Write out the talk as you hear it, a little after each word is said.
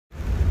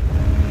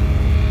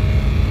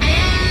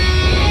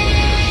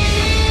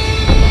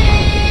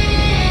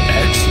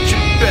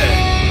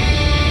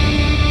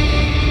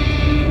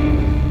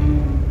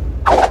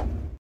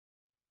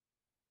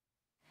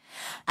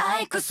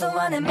嘘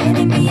はね目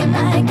に見え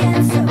ない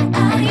幻想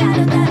愛あ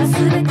るなら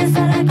全て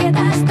さらけ出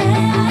して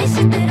愛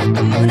してる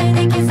と胸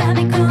に刻み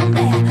込んで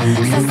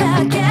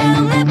捧げ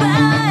れば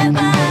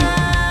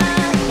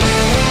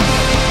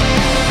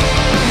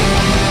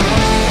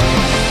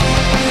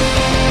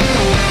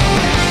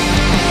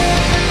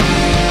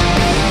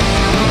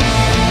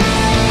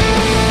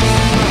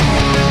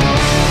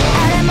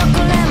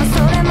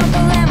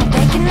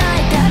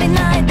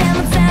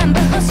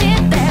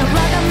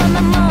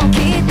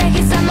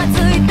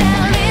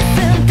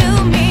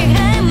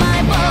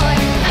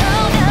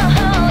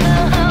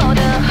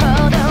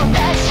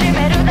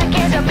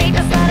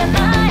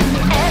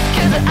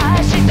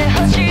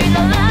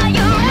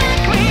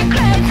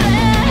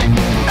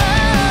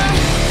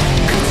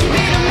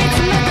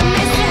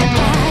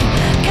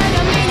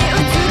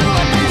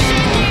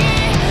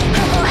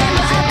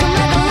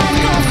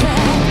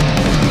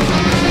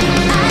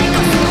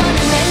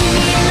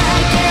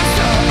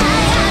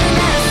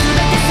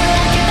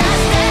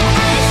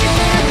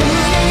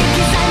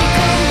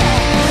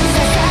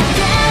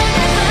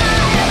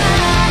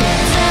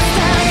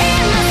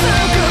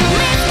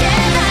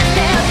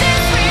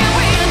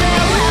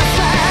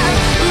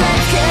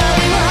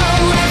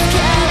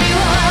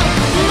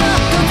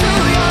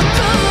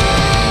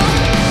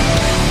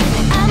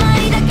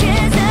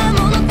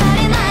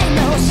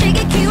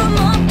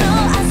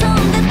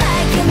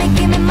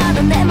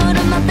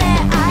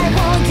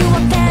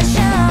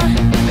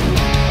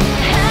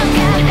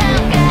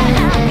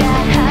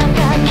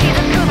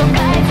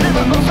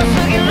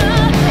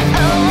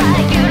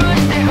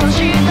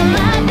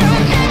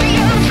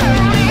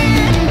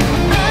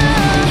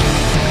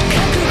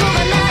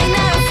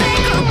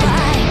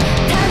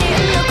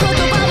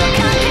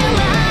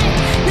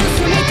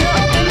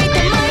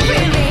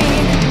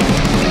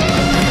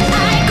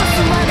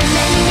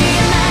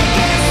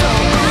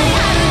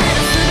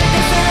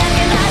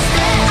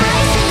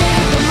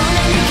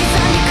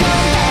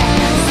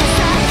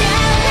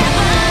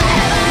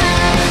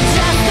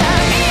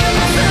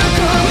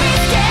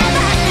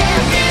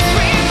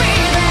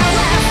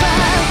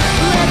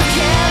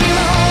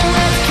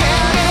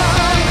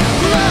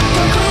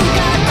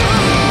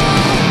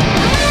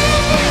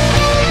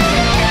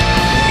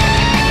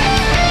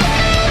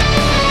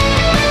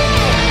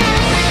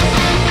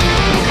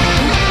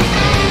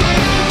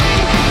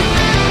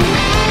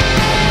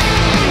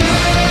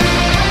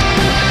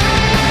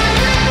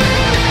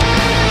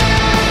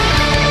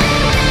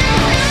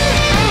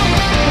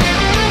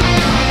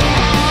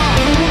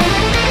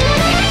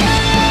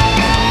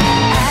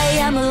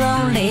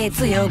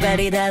強が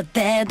りだっ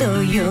て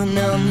Do you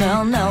know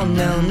no no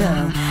no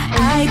no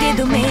I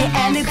did me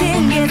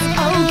anything is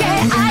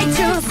okay I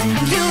choose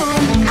you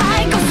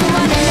愛こそ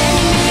はね目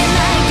に見え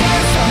ない幻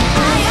想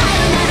愛あ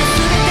るなら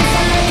全てさ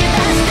らけ出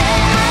して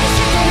愛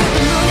してる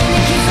と胸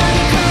に刻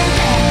み込ん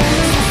で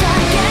捧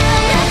げ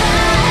れば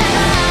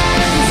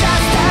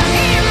Just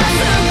今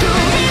すぐ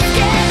見つ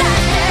け出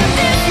して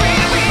This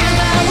will be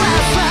the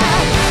last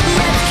one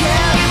Let's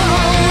carry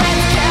on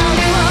Let's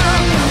carry on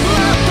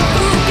もっと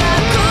深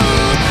く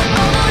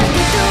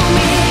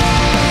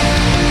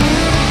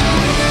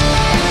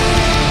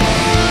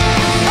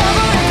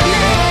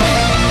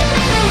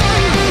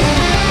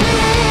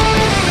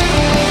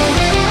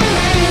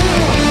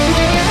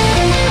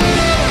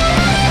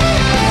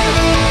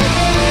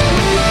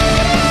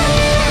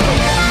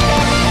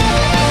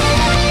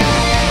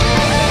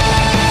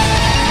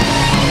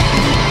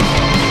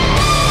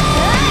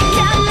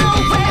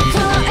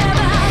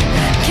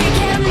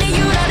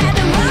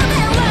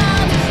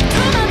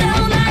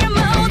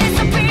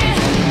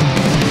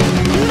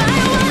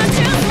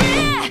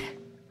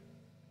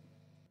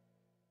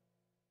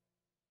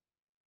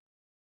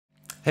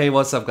Hey,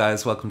 what's up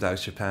guys? Welcome to Out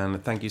Japan.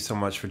 Thank you so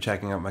much for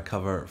checking out my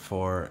cover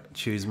for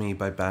Choose Me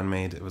by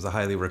BAND-MAID. It was a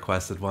highly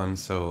requested one,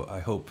 so I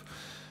hope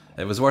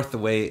it was worth the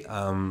wait.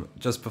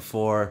 Just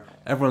before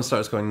everyone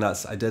starts going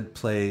nuts, I did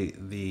play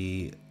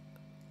the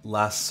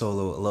last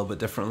solo a little bit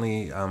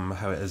differently,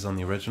 how it is on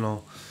the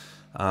original,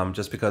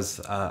 just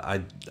because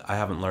I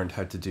haven't learned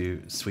how to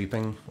do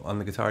sweeping on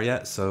the guitar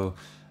yet, so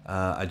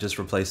I just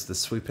replaced the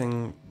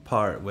sweeping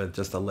part with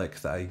just a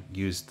lick that I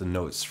used the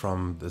notes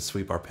from the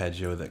sweep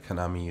arpeggio that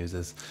Konami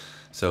uses.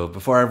 So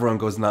before everyone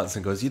goes nuts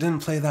and goes, you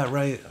didn't play that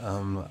right,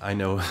 I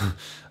know.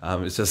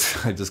 It's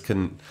just I just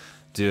couldn't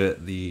do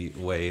it the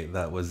way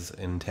that was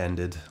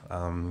intended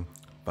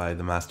by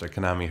the master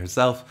Konami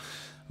herself.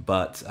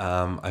 But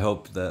I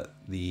hope that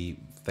the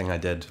thing I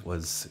did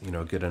was, you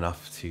know, good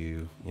enough to,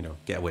 you know,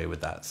 get away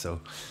with that.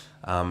 So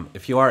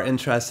if you are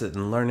interested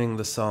in learning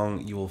the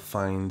song, you will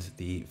find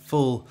the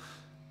full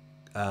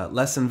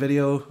lesson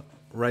video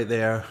right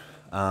there,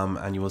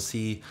 and you will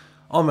see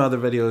all my other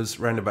videos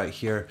round about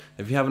here.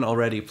 If you haven't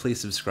already, please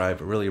subscribe.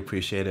 I really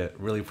appreciate it.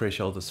 Really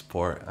appreciate all the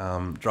support.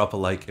 Drop a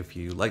like if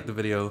you like the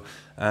video,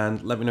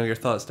 and let me know your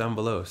thoughts down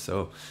below.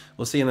 So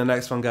we'll see you in the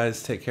next one,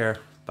 guys. Take care.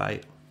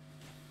 Bye.